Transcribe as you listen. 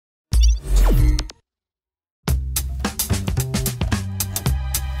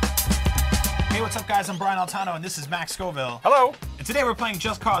what's up guys? I'm Brian Altano and this is Max Scoville. Hello. And today we're playing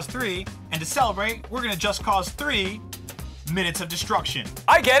Just Cause 3, and to celebrate, we're gonna Just Cause 3 Minutes of Destruction.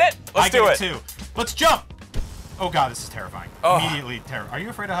 I get it. Let's do it. I get it too. Let's jump! Oh god, this is terrifying. Oh. Immediately terrifying. Are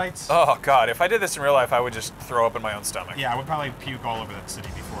you afraid of heights? Oh god, if I did this in real life, I would just throw up in my own stomach. Yeah, I would probably puke all over that city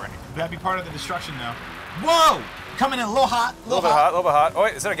before anything. That'd be part of the destruction though. Whoa! Coming in a little hot, A little bit hot, a little bit hot. Oh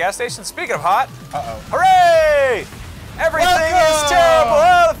wait, is that a gas station? Speaking of hot. Uh-oh. Hooray! Everything is terrible.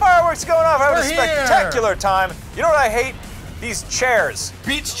 Oh, the fireworks are going off. Having a We're spectacular time. You know what I hate? These chairs.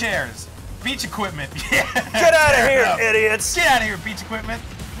 Beach chairs. Beach equipment. Yeah. Get out of here, idiots. Get out of here, beach equipment.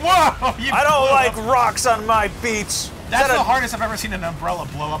 Whoa! You I don't blew like up. rocks on my beach. That's the hardest I've ever seen an umbrella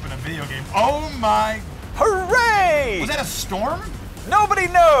blow up in a video game. Oh my. Hooray! Was that a storm? Nobody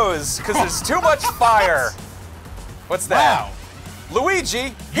knows, because there's too much fire. What's that? Wow.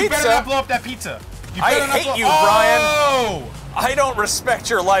 Luigi, You better pizza. not blow up that pizza. You I better not hate blow- you, Oh! I don't respect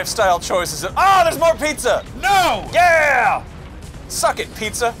your lifestyle choices. Oh, there's more pizza. No! Yeah! Suck it,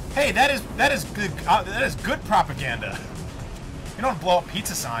 pizza. Hey, that is good. That is good propaganda. You don't blow up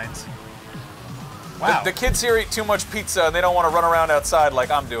pizza signs. Wow. The kids here eat too much pizza and they don't want to run around outside like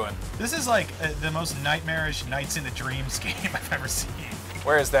I'm doing. This is like the most nightmarish Nights in the Dreams game I've ever seen.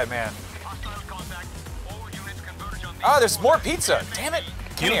 Where is that man? Oh, there's more pizza. Damn it.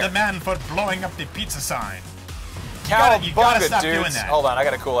 Kill the man for blowing up the pizza sign. You gotta Cowabunga, stop dudes. doing that. Hold on, I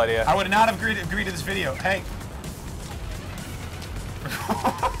got a cool idea. I would not have agreed to this video. Hey.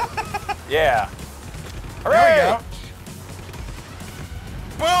 Yeah. Hooray! There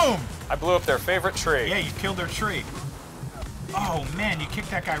we go. Boom! I blew up their favorite tree. Yeah, you killed their tree. Oh man, you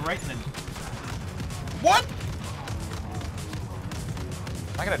kicked that guy right in the... What?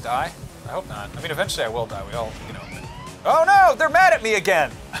 Am I gonna die? I hope not. I mean, eventually I will die. We all, you know. Oh no, they're mad at me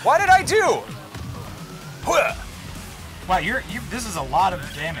again. What did I do? Wow, this is a lot of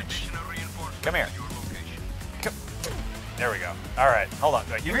damage. Come here. Come. There we go. All right, hold on.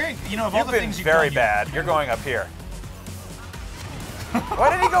 You know, of all You've the been things you've very done, bad. You're going up here. Why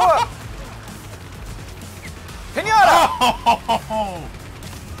did he go up? Pinata! Oh!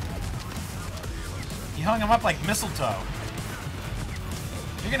 You hung him up like mistletoe.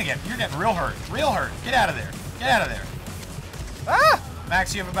 You're getting real hurt. Real hurt. Get out of there. Get out of there. Ah!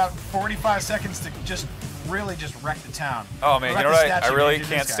 Max, you have about 45 seconds to just wreck the town. Oh man, you Wreck know the what statue I really to this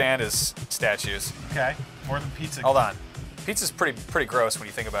can't guy. stand is statues. Okay, more than pizza. Hold on. Pizza's pretty gross when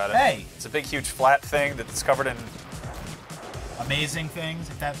you think about it. Hey! It's a big, huge, flat thing that's covered in... Amazing things,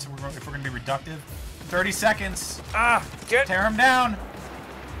 if we're going to be reductive. 30 seconds. Ah! Tear him down.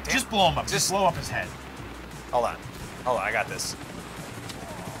 Damn. Just blow him up. Just blow up his head. Hold on. Hold on, I got this.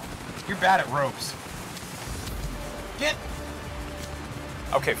 You're bad at ropes. Get...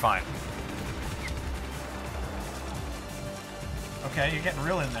 Okay, fine. Okay, you're getting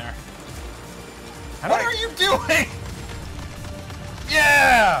real in there. What are you doing?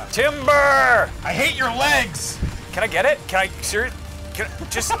 Yeah! Timber! I hate your legs! Can I get it? Can I seriously?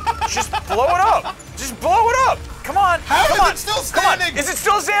 Just blow it up. Just blow it up. Come on. How come is on. it still Come on. standing? Is it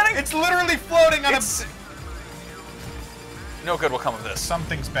still standing? It's literally floating on No good will come of this.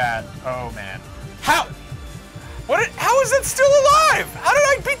 Something's bad. Oh man. How? How is it still alive? How did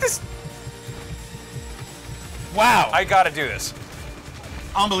I beat this? Wow. I gotta do this.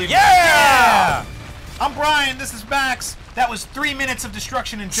 Unbelievable. Yeah! I'm Brian, this is Max. That was 3 minutes of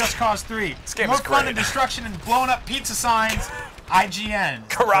destruction in Just Cause 3. This game More is fun great. than destruction and blowing up pizza signs. IGN.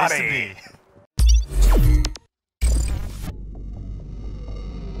 Karate. Place to be.